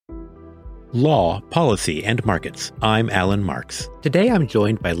Law, Policy, and Markets. I'm Alan Marks. Today I'm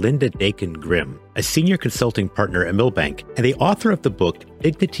joined by Linda Dakin Grimm, a senior consulting partner at Milbank and the author of the book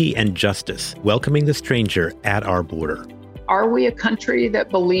Dignity and Justice, Welcoming the Stranger at Our Border. Are we a country that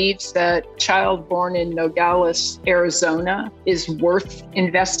believes that a child born in Nogales, Arizona is worth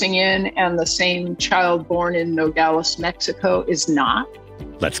investing in and the same child born in Nogales, Mexico is not?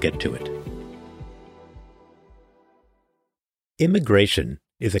 Let's get to it. Immigration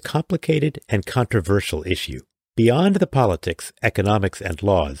is a complicated and controversial issue. Beyond the politics, economics, and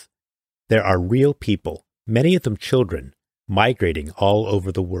laws, there are real people, many of them children, migrating all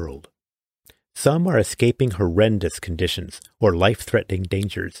over the world. Some are escaping horrendous conditions or life-threatening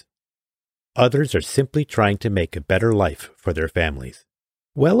dangers. Others are simply trying to make a better life for their families.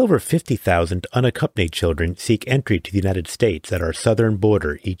 Well over 50,000 unaccompanied children seek entry to the United States at our southern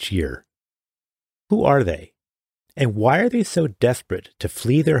border each year. Who are they? And why are they so desperate to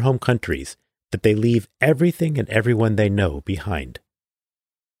flee their home countries that they leave everything and everyone they know behind?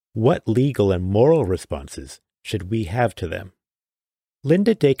 What legal and moral responses should we have to them?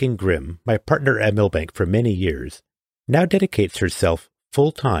 Linda Dakin Grimm, my partner at Milbank for many years, now dedicates herself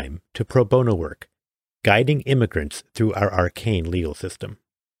full-time to pro bono work, guiding immigrants through our arcane legal system.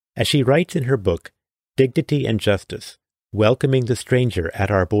 As she writes in her book, Dignity and Justice, Welcoming the Stranger at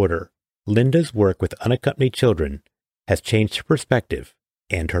Our Border, Linda's work with unaccompanied children has changed her perspective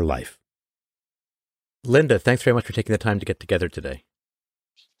and her life. Linda, thanks very much for taking the time to get together today.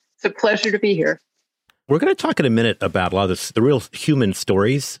 It's a pleasure to be here. We're going to talk in a minute about a lot of the real human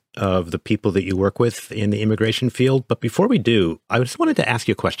stories of the people that you work with in the immigration field. But before we do, I just wanted to ask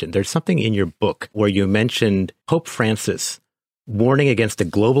you a question. There's something in your book where you mentioned Pope Francis warning against the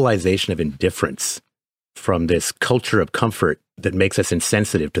globalization of indifference from this culture of comfort that makes us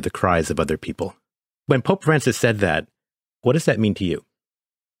insensitive to the cries of other people. When Pope Francis said that, what does that mean to you?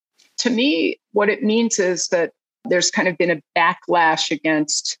 To me, what it means is that there's kind of been a backlash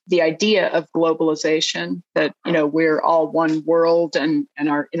against the idea of globalization, that, we're all one world and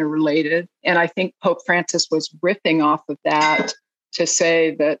are interrelated. And I think Pope Francis was riffing off of that to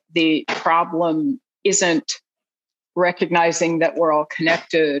say that the problem isn't recognizing that we're all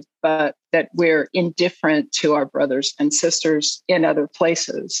connected, but that we're indifferent to our brothers and sisters in other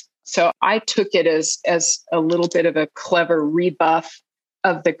places. So I took it as a little bit of a clever rebuff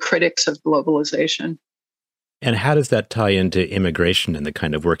of the critics of globalization. And how does that tie into immigration and the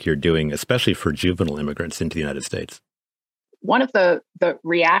kind of work you're doing, especially for juvenile immigrants into the United States? One of the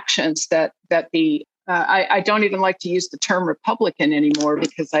reactions that I don't even like to use the term Republican anymore,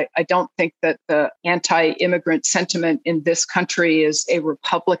 because I don't think that the anti-immigrant sentiment in this country is a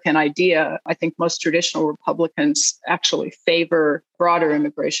Republican idea. I think most traditional Republicans actually favor broader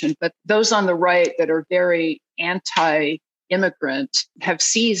immigration. But those on the right that are very anti-immigrant have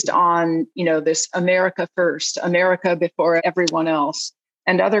seized on, this America first, America before everyone else.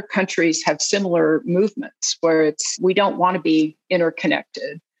 And other countries have similar movements where we don't want to be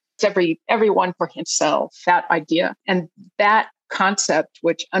interconnected. Everyone for himself, that idea. And that concept,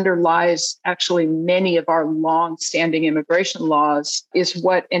 which underlies actually many of our long-standing immigration laws, is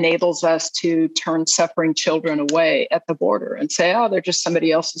what enables us to turn suffering children away at the border and say, oh, they're just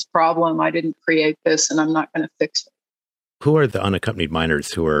somebody else's problem. I didn't create this and I'm not going to fix it. Who are the unaccompanied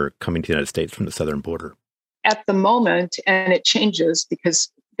minors who are coming to the United States from the southern border? At the moment, and it changes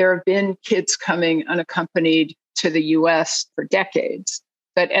because there have been kids coming unaccompanied to the U.S. for decades.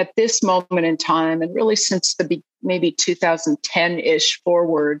 But at this moment in time, and really since maybe 2010-ish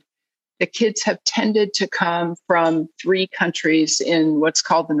forward, the kids have tended to come from three countries in what's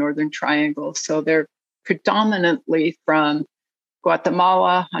called the Northern Triangle. So they're predominantly from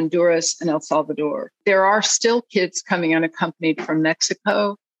Guatemala, Honduras, and El Salvador. There are still kids coming unaccompanied from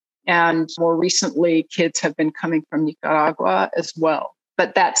Mexico, and more recently, kids have been coming from Nicaragua as well.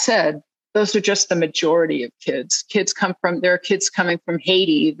 But that said, those are just the majority of kids. There are kids coming from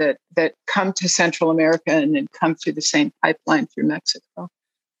Haiti that come to Central America and then come through the same pipeline through Mexico.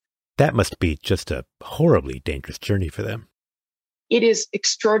 That must be just a horribly dangerous journey for them. It is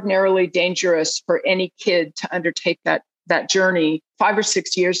extraordinarily dangerous for any kid to undertake that journey. 5 or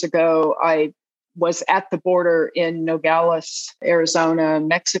 6 years ago, I was at the border in Nogales, Arizona,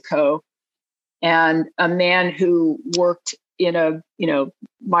 Mexico, and a man who worked in a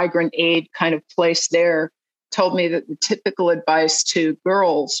migrant aid kind of place there told me that the typical advice to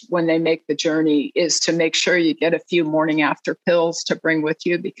girls when they make the journey is to make sure you get a few morning after pills to bring with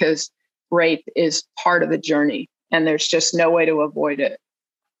you, because rape is part of the journey and there's just no way to avoid it.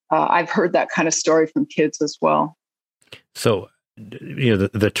 I've heard that kind of story from kids as well. So,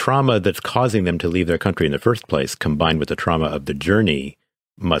 the trauma that's causing them to leave their country in the first place, combined with the trauma of the journey,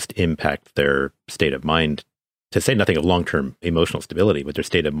 must impact their state of mind, to say nothing of long-term emotional stability, but their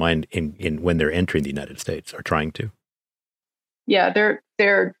state of mind in when they're entering the United States or trying to. Yeah,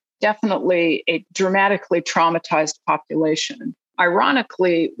 they're definitely a dramatically traumatized population.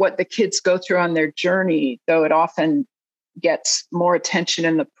 Ironically, what the kids go through on their journey, though it often gets more attention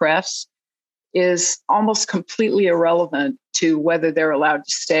in the press, is almost completely irrelevant to whether they're allowed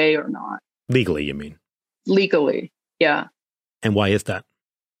to stay or not. Legally, you mean? Legally, yeah. And why is that?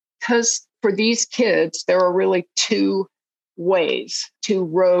 Because for these kids, there are really two roads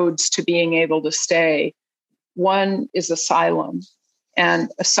to being able to stay. One is asylum.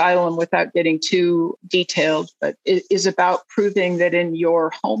 And asylum, without getting too detailed, but it is about proving that in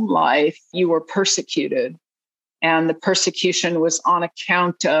your home life, you were persecuted. And the persecution was on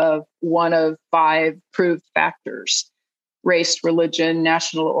account of one of 5 proved factors: race, religion,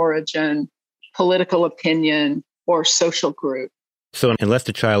 national origin, political opinion, or social group. So unless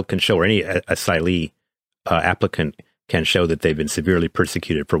the child can show, or any asylee applicant can show that they've been severely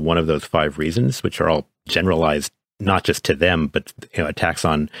persecuted for one of those 5 reasons, which are all generalized not just to them, but attacks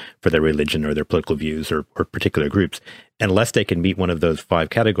on for their religion or their political views or particular groups, unless they can meet one of those 5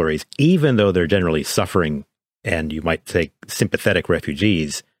 categories, even though they're generally suffering and you might say sympathetic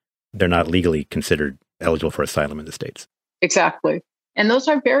refugees, they're not legally considered eligible for asylum in the States. Exactly. And those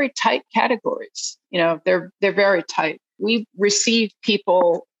are very tight categories. They're very tight. We receive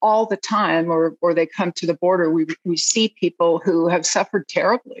people all the time, or they come to the border. We see people who have suffered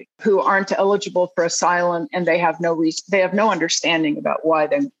terribly, who aren't eligible for asylum, and they have no reason. They have no understanding about why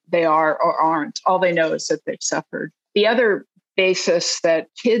they are or aren't. All they know is that they've suffered. The other basis that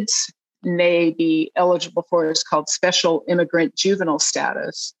kids may be eligible for is called special immigrant juvenile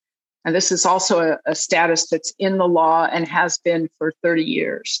status. And this is also a status that's in the law and has been for 30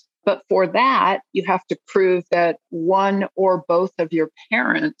 years. But for that, you have to prove that one or both of your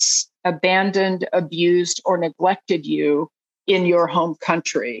parents abandoned, abused, or neglected you in your home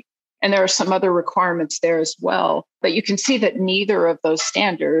country. And there are some other requirements there as well. But you can see that neither of those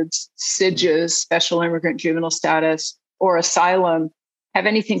standards, SIJS, special immigrant juvenile status, or asylum, have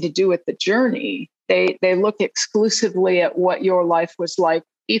anything to do with the journey. They look exclusively at what your life was like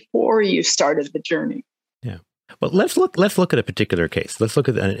before you started the journey. Yeah. Well, let's look at a particular case. Let's look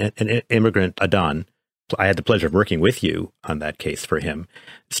at an immigrant, Adan. I had the pleasure of working with you on that case for him.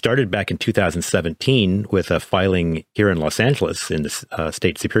 Started back in 2017 with a filing here in Los Angeles in the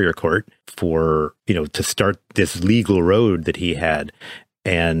state superior court for, to start this legal road that he had,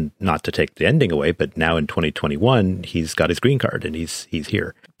 and not to take the ending away, but now in 2021, he's got his green card and he's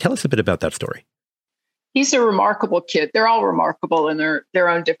here. Tell us a bit about that story. He's a remarkable kid. They're all remarkable in their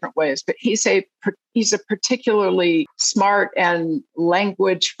own different ways, but he's a particularly smart and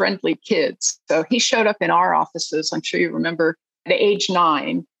language-friendly kid. So he showed up in our offices, I'm sure you remember, at age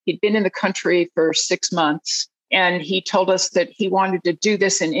 9. He'd been in the country for 6 months, and he told us that he wanted to do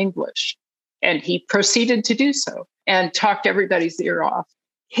this in English. And he proceeded to do so and talked everybody's ear off.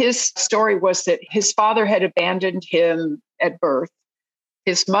 His story was that his father had abandoned him at birth.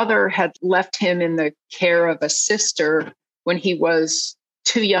 His mother had left him in the care of a sister when he was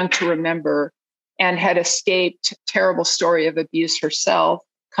too young to remember, and had escaped a terrible story of abuse herself,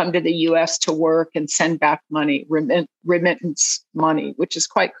 come to the U.S. to work and send back money, remittance money, which is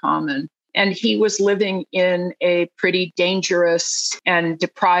quite common. And he was living in a pretty dangerous and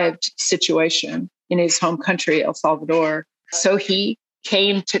deprived situation in his home country, El Salvador. So he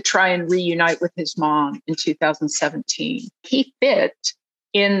came to try and reunite with his mom in 2017. He fit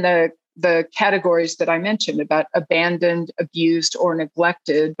in the categories that I mentioned about abandoned, abused, or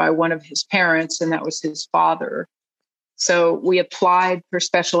neglected by one of his parents, and that was his father. So we applied for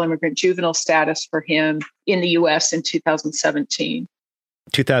special immigrant juvenile status for him in the U.S. in 2017.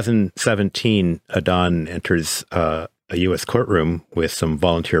 2017, Adan enters a U.S. courtroom with some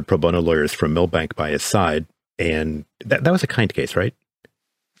volunteer pro bono lawyers from Milbank by his side, and that was a kind case, right?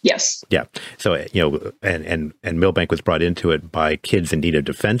 Yes. Yeah. So, and Milbank was brought into it by Kids in Need of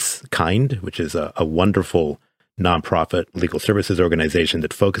Defense, KIND, which is a wonderful nonprofit legal services organization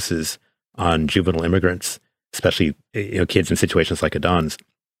that focuses on juvenile immigrants, especially kids in situations like Adan's.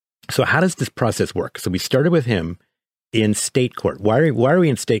 So how does this process work? So we started with him in state court. Why are we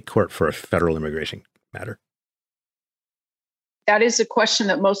in state court for a federal immigration matter? That is a question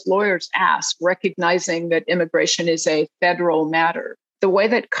that most lawyers ask, recognizing that immigration is a federal matter. The way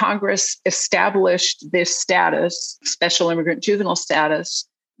that Congress established this status, special immigrant juvenile status,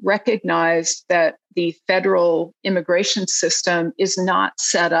 recognized that the federal immigration system is not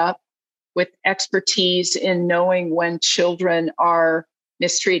set up with expertise in knowing when children are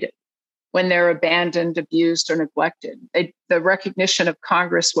mistreated. when they're abandoned, abused, or neglected. The recognition of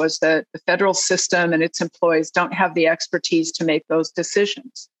Congress was that the federal system and its employees don't have the expertise to make those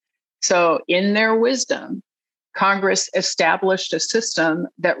decisions. So in their wisdom, Congress established a system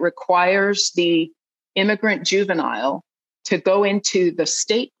that requires the immigrant juvenile to go into the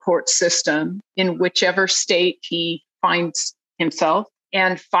state court system in whichever state he finds himself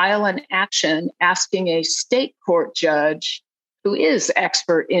and file an action asking a state court judge who is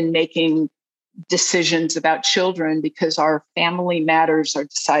expert in making decisions about children, because our family matters are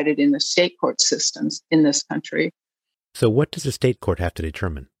decided in the state court systems in this country. So what does the state court have to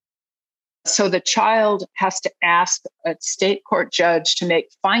determine? So the child has to ask a state court judge to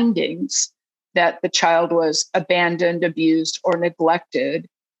make findings that the child was abandoned, abused, or neglected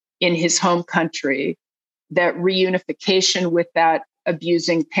in his home country, that reunification with that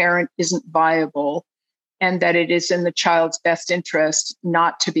abusing parent isn't viable, and that it is in the child's best interest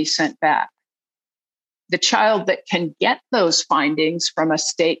not to be sent back. The child that can get those findings from a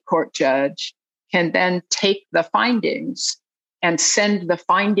state court judge can then take the findings and send the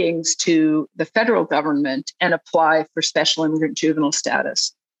findings to the federal government and apply for special immigrant juvenile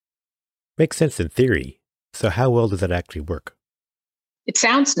status. Makes sense in theory. So how well does that actually work? It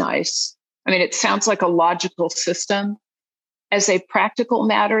sounds nice. I mean, it sounds like a logical system. As a practical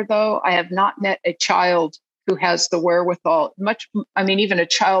matter, though, I have not met a child who has the wherewithal, even a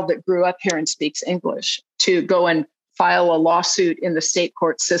child that grew up here and speaks English, to go and file a lawsuit in the state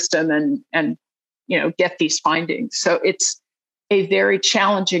court system and get these findings. So it's a very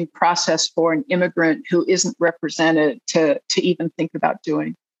challenging process for an immigrant who isn't represented to even think about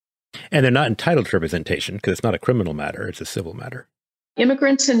doing. And they're not entitled to representation because it's not a criminal matter, it's a civil matter.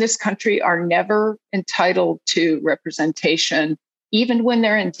 Immigrants in this country are never entitled to representation, even when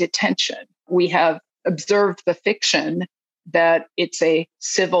they're in detention. We have observed the fiction that it's a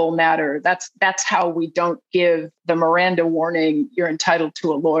civil matter. That's how we don't give the Miranda warning, you're entitled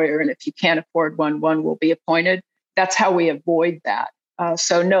to a lawyer, and if you can't afford one will be appointed. That's how we avoid that.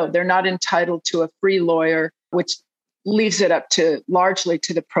 So no, they're not entitled to a free lawyer, which leaves it up largely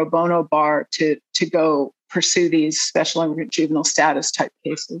to the pro bono bar to go pursue these special immigrant juvenile status type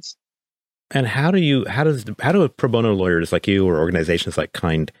cases. And how do pro bono lawyers like you or organizations like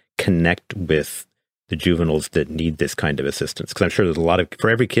KIND connect with the juveniles that need this kind of assistance? Because I'm sure there's for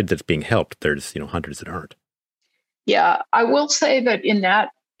every kid that's being helped, there's hundreds that aren't. Yeah, I will say that in that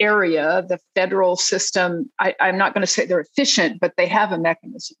area, the federal system, I'm not going to say they're efficient, but they have a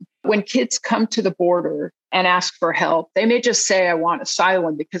mechanism. When kids come to the border and ask for help, they may just say, I want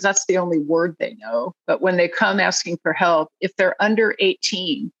asylum, because that's the only word they know. But when they come asking for help, if they're under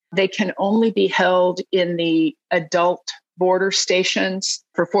 18, they can only be held in the adult border stations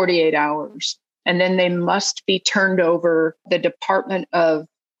for 48 hours. And then they must be turned over the Department of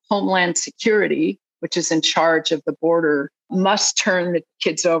Homeland Security, which is in charge of the border, must turn the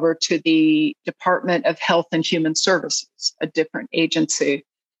kids over to the Department of Health and Human Services, a different agency.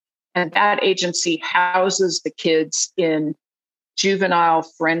 And that agency houses the kids in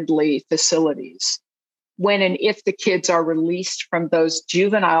juvenile-friendly facilities. When and if the kids are released from those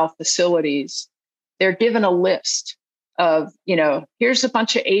juvenile facilities, they're given a list of, here's a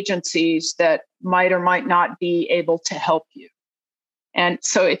bunch of agencies that might or might not be able to help you. And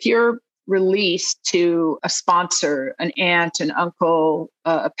so if you're released to a sponsor, an aunt, an uncle,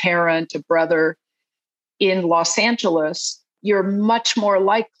 a parent, a brother in Los Angeles, you're much more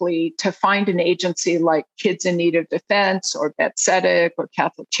likely to find an agency like Kids in Need of Defense or Bethesda or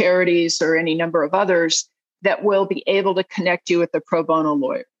Catholic Charities or any number of others that will be able to connect you with a pro bono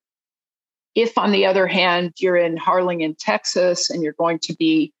lawyer. If, on the other hand, you're in Harlingen, Texas, and you're going to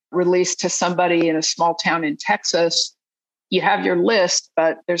be released to somebody in a small town in Texas, you have your list,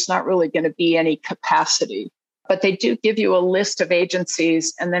 but there's not really going to be any capacity. But they do give you a list of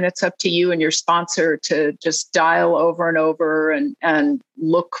agencies, and then it's up to you and your sponsor to just dial over and over and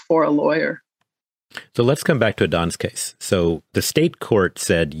look for a lawyer. So let's come back to Adon's case. So the state court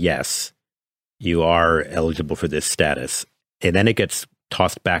said, yes, you are eligible for this status. And then it gets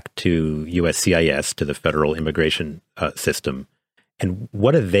tossed back to USCIS, to the federal immigration system. And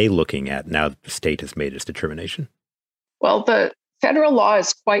what are they looking at now that the state has made its determination? Well, the federal law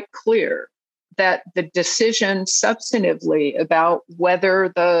is quite clear that the decision substantively about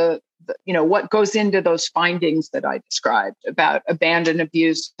whether what goes into those findings that I described about abandoned,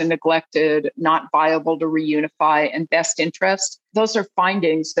 abused, and neglected, not viable to reunify, and best interest, those are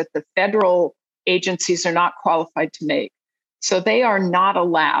findings that the federal agencies are not qualified to make. So they are not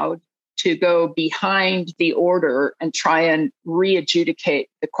allowed to go behind the order and try and re-adjudicate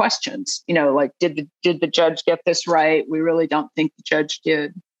the questions. Like, did the judge get this right? We really don't think the judge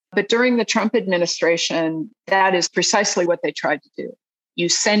did. But during the Trump administration, that is precisely what they tried to do. You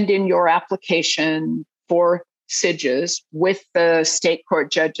send in your application for SIGs with the state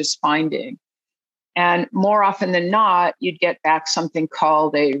court judge's finding. And more often than not, you'd get back something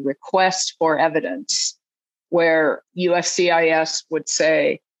called a request for evidence, where USCIS would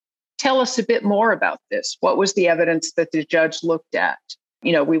say, tell us a bit more about this. What was the evidence that the judge looked at?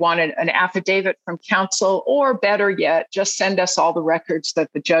 We wanted an affidavit from counsel, or better yet, just send us all the records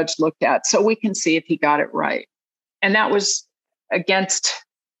that the judge looked at so we can see if he got it right. And that was against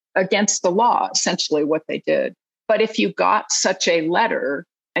the law, essentially what they did. But if you got such a letter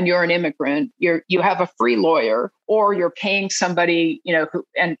and you're an immigrant, you have a free lawyer, or you're paying somebody, who,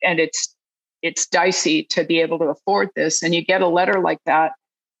 and it's dicey to be able to afford this, and you get a letter like that,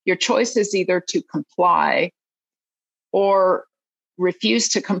 your choice is either to comply or refuse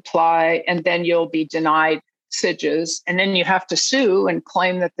to comply, and then you'll be denied SIGs. And then you have to sue and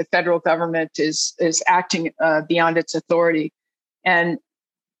claim that the federal government is acting beyond its authority. And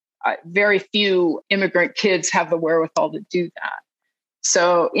very few immigrant kids have the wherewithal to do that.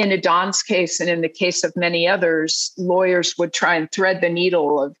 So in Adon's case, and in the case of many others, lawyers would try and thread the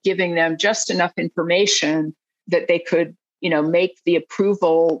needle of giving them just enough information that they could, make the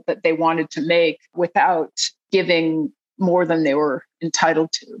approval that they wanted to make without giving more than they were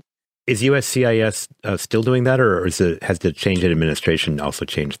entitled to. Is USCIS still doing that, or has the change in administration also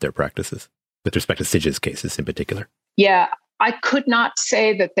changed their practices with respect to SIGs cases in particular? Yeah, I could not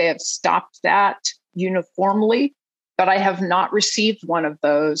say that they have stopped that uniformly, but I have not received one of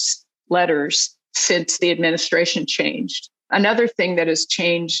those letters since the administration changed. Another thing that has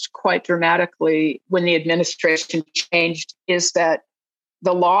changed quite dramatically when the administration changed is that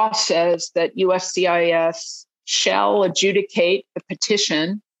the law says that USCIS shall adjudicate the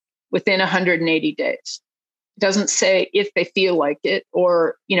petition within 180 days. It doesn't say if they feel like it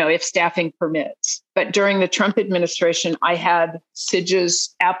or, if staffing permits. But during the Trump administration, I had SIGs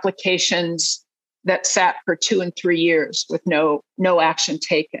applications that sat for 2 and 3 years with no action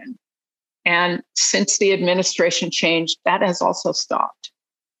taken. And since the administration changed, that has also stopped.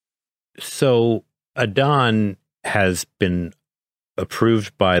 So Adon has been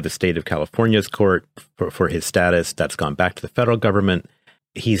approved by the state of California's court for his status. That's gone back to the federal government.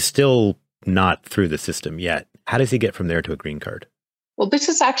 He's still not through the system yet. How does he get from there to a green card? Well, this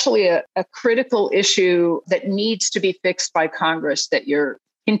is actually a critical issue that needs to be fixed by Congress that you're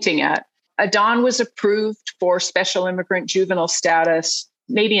hinting at. Adon was approved for special immigrant juvenile status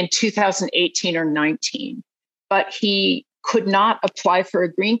maybe in 2018 or 19, but he could not apply for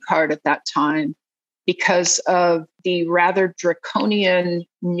a green card at that time because of the rather draconian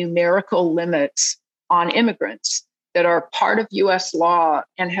numerical limits on immigrants that are part of U.S. law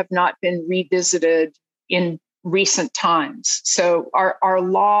and have not been revisited in recent times. So our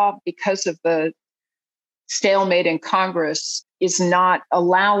law, because of the stalemate in Congress, is not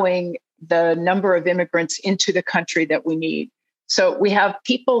allowing the number of immigrants into the country that we need. So we have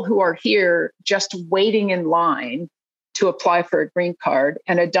people who are here just waiting in line to apply for a green card.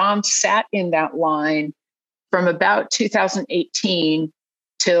 And Adon sat in that line from about 2018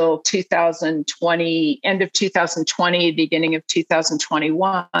 till 2020, end of 2020, beginning of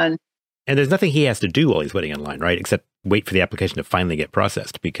 2021. And there's nothing he has to do while he's waiting in line, right? Except wait for the application to finally get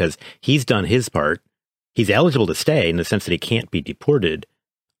processed, because he's done his part. He's eligible to stay in the sense that he can't be deported.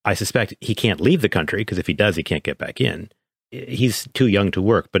 I suspect he can't leave the country, because if he does, he can't get back in. He's too young to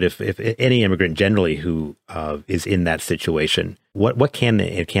work. But if any immigrant generally who is in that situation, what can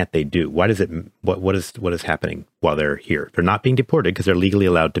they and can't they do? What is happening while they're here? They're not being deported because they're legally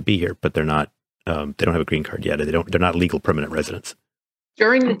allowed to be here, but they're not. They don't have a green card yet. They're not legal permanent residents.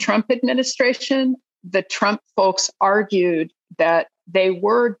 During the Trump administration, the Trump folks argued that they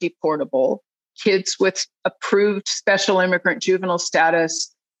were deportable. Kids with approved special immigrant juvenile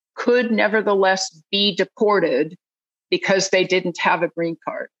status could nevertheless be deported because they didn't have a green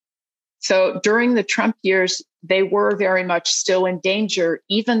card. So during the Trump years, they were very much still in danger,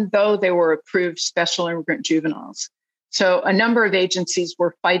 even though they were approved special immigrant juveniles. So a number of agencies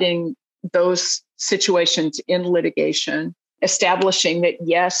were fighting those situations in litigation, establishing that,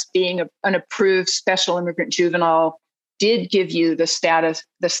 yes, being an approved special immigrant juvenile did give you the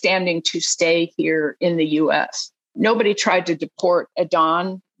standing to stay here in the U.S. Nobody tried to deport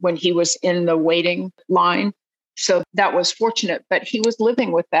Adon when he was in the waiting line. So that was fortunate, but he was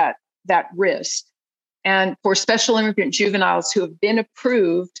living with that risk. And for special immigrant juveniles who have been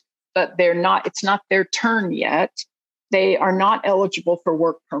approved, but it's not their turn yet, they are not eligible for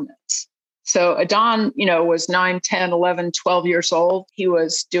work permits. So Adon, was 9, 10, 11, 12 years old. He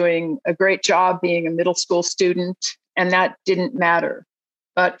was doing a great job being a middle school student, and that didn't matter.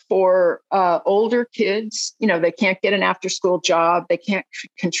 But for older kids, they can't get an after-school job. They can't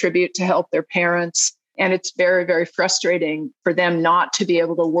contribute to help their parents. And it's very, very frustrating for them not to be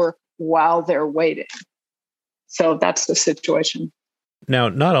able to work while they're waiting. So that's the situation. Now,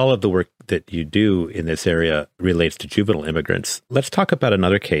 not all of the work that you do in this area relates to juvenile immigrants. Let's talk about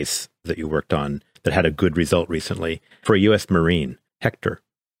another case that you worked on that had a good result recently for a U.S. Marine, Hector.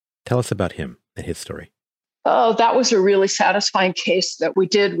 Tell us about him and his story. Oh, that was a really satisfying case that we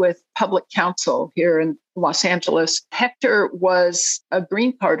did with public counsel here in Los Angeles. Hector was a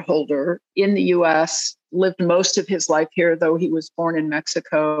green card holder in the U.S., lived most of his life here, though he was born in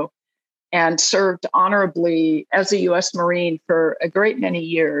Mexico, and served honorably as a U.S. Marine for a great many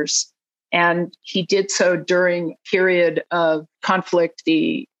years. And he did so during a period of conflict,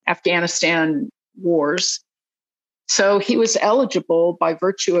 the Afghanistan wars. So he was eligible by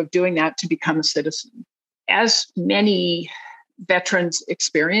virtue of doing that to become a citizen. As many veterans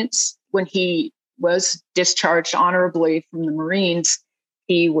experience, when he was discharged honorably from the Marines,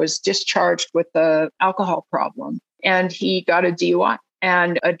 he was discharged with an alcohol problem, and he got a DUI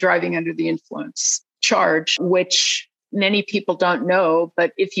and a driving under the influence charge, which many people don't know.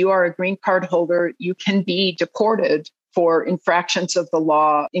 But if you are a green card holder, you can be deported for infractions of the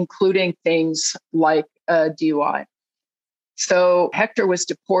law, including things like a DUI. So Hector was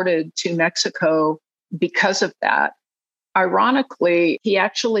deported to Mexico because of that. Ironically, he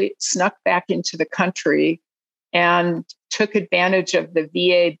actually snuck back into the country and took advantage of the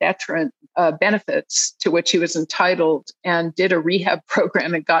VA veteran benefits to which he was entitled and did a rehab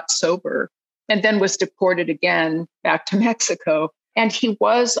program and got sober, and then was deported again back to Mexico. And he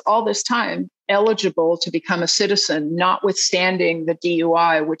was all this time eligible to become a citizen, notwithstanding the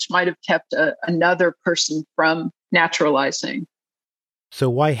DUI, which might have kept another person from naturalizing. So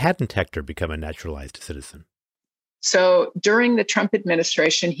why hadn't Hector become a naturalized citizen? So during the Trump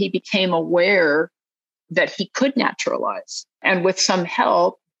administration, he became aware that he could naturalize. And with some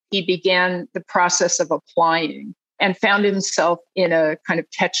help, he began the process of applying and found himself in a kind of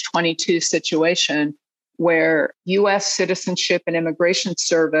catch-22 situation where U.S. Citizenship and Immigration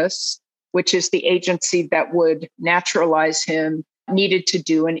Service, which is the agency that would naturalize him, needed to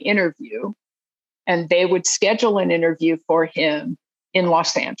do an interview. And they would schedule an interview for him in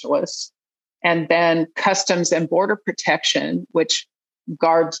Los Angeles. And then Customs and Border Protection, which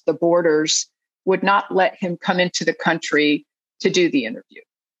guards the borders, would not let him come into the country to do the interview.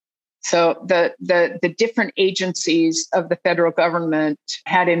 So the different agencies of the federal government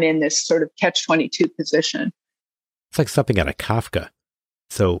had him in this sort of catch-22 position. It's like something out of Kafka.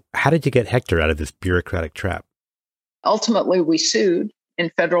 So how did you get Hector out of this bureaucratic trap? Ultimately, we sued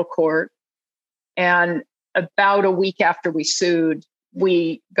in federal court. And about a week after we sued,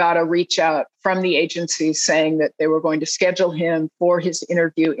 we got a reach out from the agency saying that they were going to schedule him for his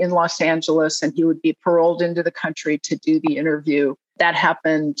interview in Los Angeles, and he would be paroled into the country to do the interview. That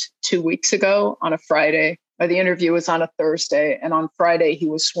happened 2 weeks ago on a Friday. The interview was on a Thursday, and on Friday he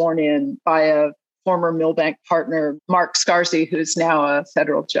was sworn in by a former Milbank partner, Mark Scarsi, who's now a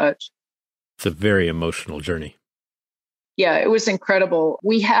federal judge. It's a very emotional journey. Yeah, it was incredible.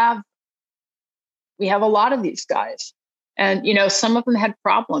 We have a lot of these guys. And, some of them had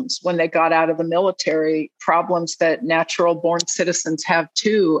problems when they got out of the military, problems that natural born citizens have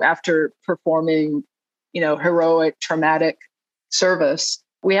too after performing, heroic, traumatic service.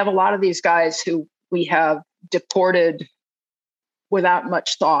 We have a lot of these guys who we have deported without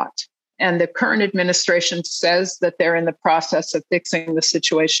much thought. And the current administration says that they're in the process of fixing the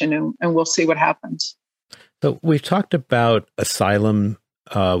situation, and we'll see what happens. So we've talked about asylum.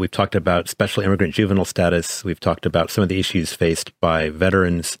 We've talked about special immigrant juvenile status. We've talked about some of the issues faced by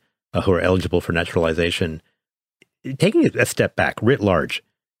veterans who are eligible for naturalization. Taking a step back, writ large,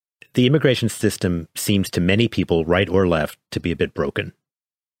 the immigration system seems to many people, right or left, to be a bit broken.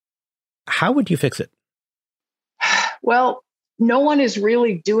 How would you fix it? Well, no one is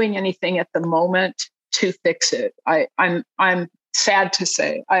really doing anything at the moment to fix it. I'm sad to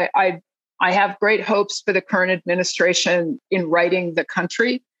say. I have great hopes for the current administration in righting the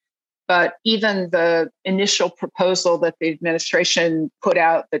country, but even the initial proposal that the administration put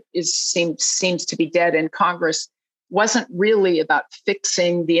out that seems to be dead in Congress wasn't really about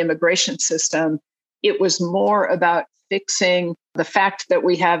fixing the immigration system. It was more about fixing the fact that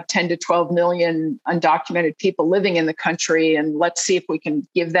we have 10 to 12 million undocumented people living in the country, and let's see if we can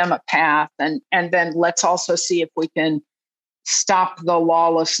give them a path, and then let's also see if we can stop the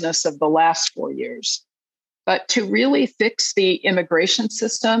lawlessness of the last 4 years. But to really fix the immigration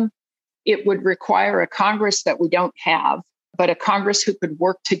system, it would require a Congress that we don't have, but a Congress who could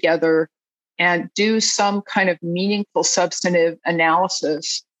work together and do some kind of meaningful, substantive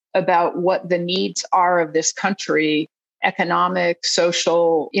analysis about what the needs are of this country, economic,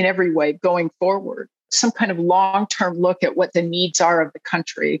 social, in every way going forward. Some kind of long-term look at what the needs are of the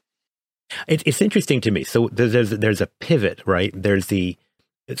country. It's interesting to me. So there's a pivot, right?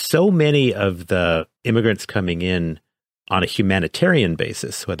 So many of the immigrants coming in on a humanitarian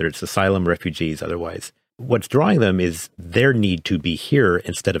basis, whether it's asylum, refugees, otherwise, what's drawing them is their need to be here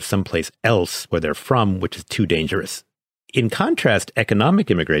instead of someplace else where they're from, which is too dangerous. In contrast, economic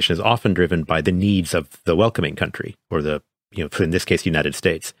immigration is often driven by the needs of the welcoming country, or in this case, United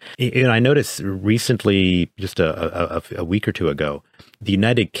States. And I noticed recently, just a week or two ago, the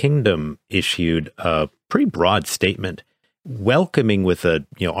United Kingdom issued a pretty broad statement welcoming with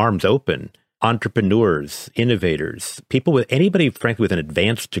arms open entrepreneurs, innovators, anybody, frankly, with an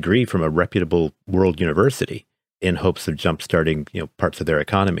advanced degree from a reputable world university in hopes of jumpstarting, parts of their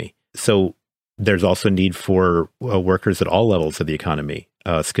economy. So there's also need for workers at all levels of the economy,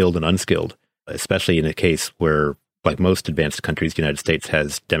 skilled and unskilled, especially in a case where, like most advanced countries, the United States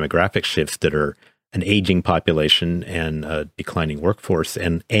has demographic shifts that are an aging population and a declining workforce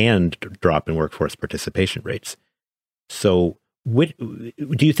and drop in workforce participation rates. So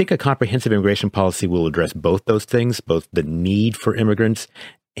do you think a comprehensive immigration policy will address both those things, both the need for immigrants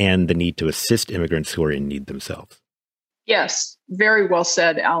and the need to assist immigrants who are in need themselves? Yes, very well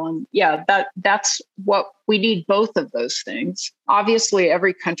said, Alan. Yeah, that's what we need, both of those things. Obviously,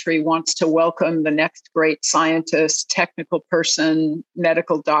 every country wants to welcome the next great scientist, technical person,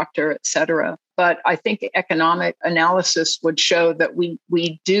 medical doctor, et cetera. But I think economic analysis would show that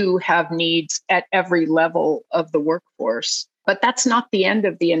we do have needs at every level of the workforce. But that's not the end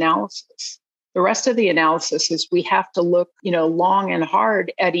of the analysis. The rest of the analysis is we have to look, long and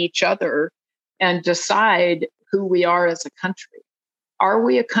hard at each other and decide who we are as a country. Are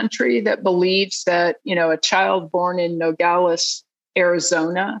we a country that believes that, a child born in Nogales,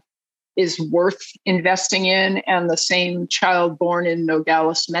 Arizona is worth investing in and the same child born in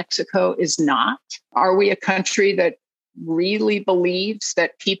Nogales, Mexico is not? Are we a country that really believes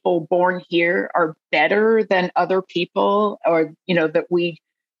that people born here are better than other people, or, that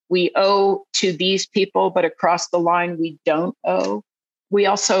we owe to these people, but across the line, we don't owe? We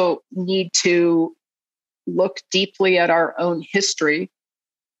also need to look deeply at our own history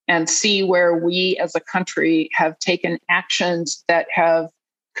and see where we as a country have taken actions that have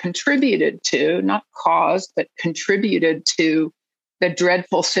contributed to, not caused, but contributed to the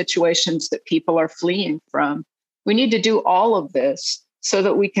dreadful situations that people are fleeing from. We need to do all of this so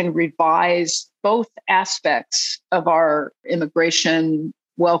that we can revise both aspects of our immigration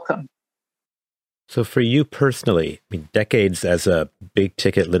welcome. So for you personally, decades as a big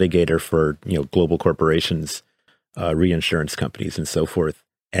ticket litigator for, global corporations, reinsurance companies and so forth,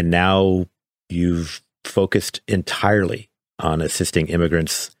 and now you've focused entirely on assisting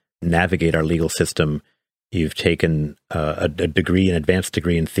immigrants navigate our legal system. You've taken a degree, an advanced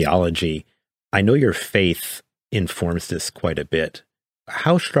degree in theology. I know your faith informs this quite a bit.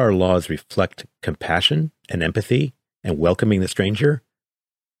 How should our laws reflect compassion and empathy and welcoming the stranger?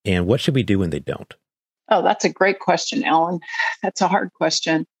 And what should we do when they don't? Oh, that's a great question, Alan. That's a hard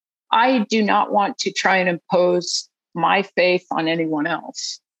question. I do not want to try and impose my faith on anyone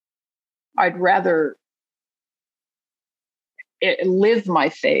else. I'd rather live my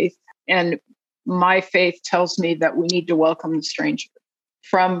faith, and my faith tells me that we need to welcome the stranger.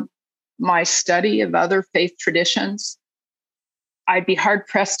 From my study of other faith traditions, I'd be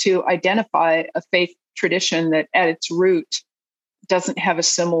hard-pressed to identify a faith tradition that at its root doesn't have a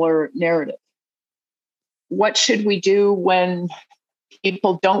similar narrative. What should we do when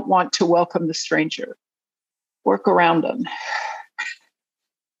people don't want to welcome the stranger? Work around them.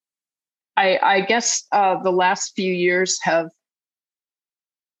 I guess the last few years have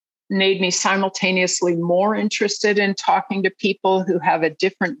made me simultaneously more interested in talking to people who have a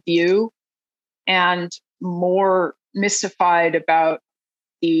different view and more mystified about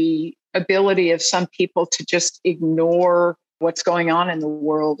the ability of some people to just ignore what's going on in the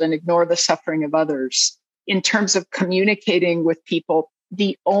world and ignore the suffering of others. In terms of communicating with people,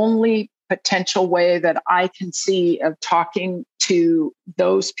 the only potential way that I can see of talking to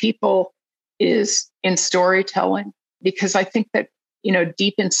those people is in storytelling, because I think that,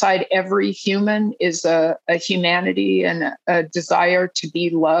 deep inside every human is a humanity and a desire to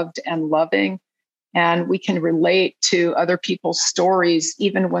be loved and loving. And we can relate to other people's stories,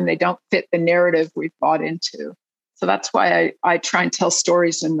 even when they don't fit the narrative we've bought into. So that's why I try and tell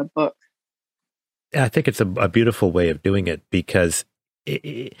stories in the book. I think it's a beautiful way of doing it, because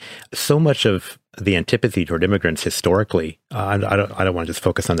So much of the antipathy toward immigrants historically, I don't want to just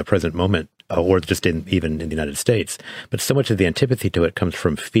focus on the present moment or just even in the United States, but so much of the antipathy to it comes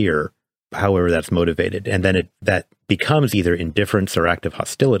from fear, however that's motivated. And then that becomes either indifference or active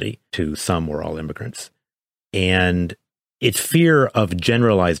hostility to some or all immigrants. And it's fear of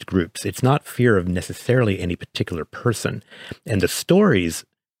generalized groups. It's not fear of necessarily any particular person. And the stories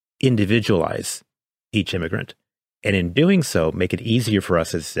individualize each immigrant. And in doing so, make it easier for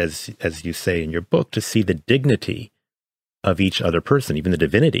us, as you say in your book, to see the dignity of each other person, even the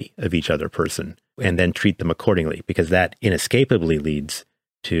divinity of each other person, and then treat them accordingly, because that inescapably leads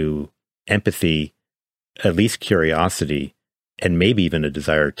to empathy, at least curiosity, and maybe even a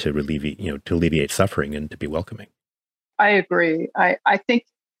desire to alleviate suffering and to be welcoming. I agree. I think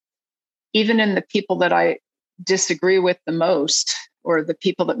even in the people that I disagree with the most, or the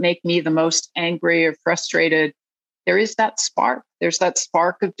people that make me the most angry or frustrated, there is that spark. There's that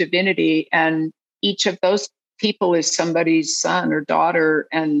spark of divinity. And each of those people is somebody's son or daughter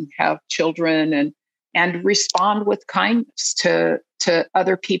and have children and respond with kindness to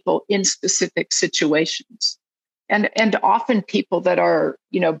other people in specific situations. And often people that are,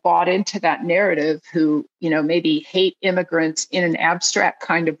 bought into that narrative who, maybe hate immigrants in an abstract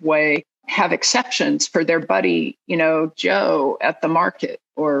kind of way have exceptions for their buddy, Joe at the market,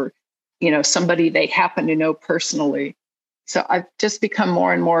 or somebody they happen to know personally. So I've just become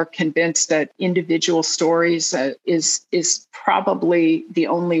more and more convinced that individual stories is probably the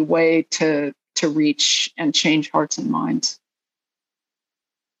only way to reach and change hearts and minds.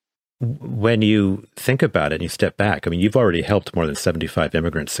 When you think about it and you step back, I mean, you've already helped more than 75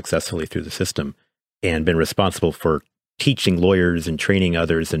 immigrants successfully through the system and been responsible for teaching lawyers and training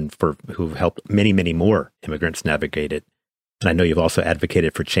others and who've helped many, many more immigrants navigate it. And I know you've also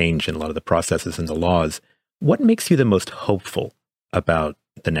advocated for change in a lot of the processes and the laws. What makes you the most hopeful about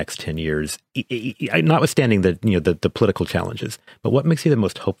the next 10 years, notwithstanding the political challenges, but what makes you the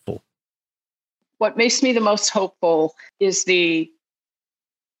most hopeful? What makes me the most hopeful is the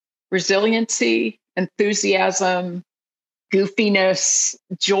resiliency, enthusiasm, goofiness,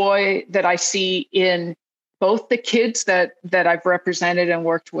 joy that I see in both the kids that I've represented and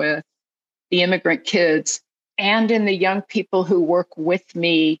worked with, the immigrant kids, and in the young people who work with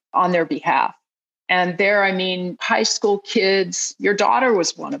me on their behalf. And there, I mean, high school kids, your daughter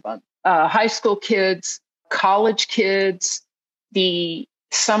was one of them, high school kids, college kids, the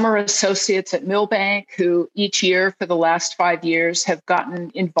summer associates at Milbank who each year for the last 5 years have gotten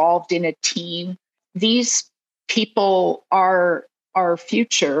involved in a team. These people are our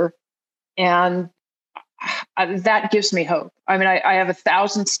future, and that gives me hope. I mean, I have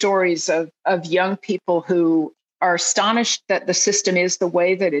 1,000 stories of young people who are astonished that the system is the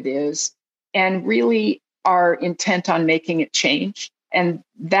way that it is and really are intent on making it change. And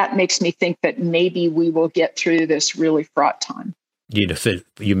that makes me think that maybe we will get through this really fraught time.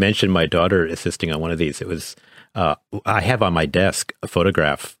 You mentioned my daughter assisting on one of these. It was, I have on my desk a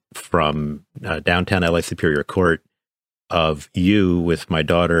photograph from downtown LA Superior Court of you with my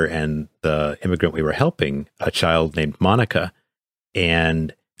daughter and the immigrant we were helping, a child named Monica.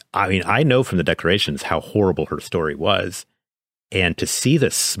 And I mean, I know from the declarations how horrible her story was. And to see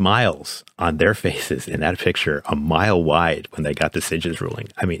the smiles on their faces in that picture a mile wide when they got the Sidges ruling,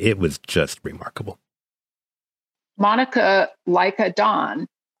 I mean, it was just remarkable. Monica, like Don,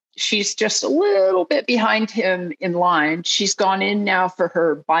 she's just a little bit behind him in line. She's gone in now for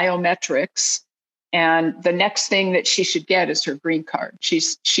her biometrics. And the next thing that she should get is her green card.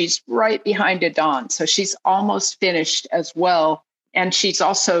 She's right behind Adon. So she's almost finished as well. And she's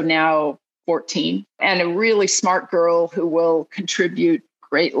also now 14 and a really smart girl who will contribute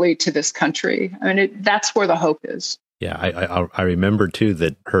greatly to this country. I mean, that's where the hope is. Yeah, I remember, too,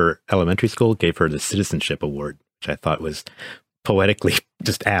 that her elementary school gave her the Citizenship Award, which I thought was poetically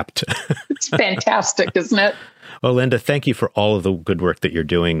just apt. It's fantastic, isn't it? Well, Linda, thank you for all of the good work that you're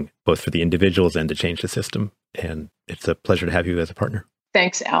doing, both for the individuals and to change the system. And it's a pleasure to have you as a partner.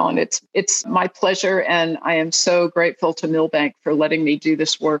 Thanks, Alan. It's my pleasure. And I am so grateful to Milbank for letting me do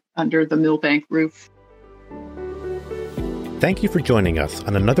this work under the Milbank roof. Thank you for joining us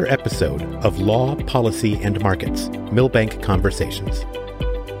on another episode of Law, Policy, and Markets, Milbank Conversations.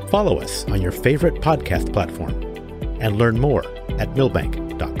 Follow us on your favorite podcast platform and learn more at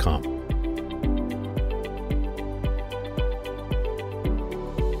milbank.com.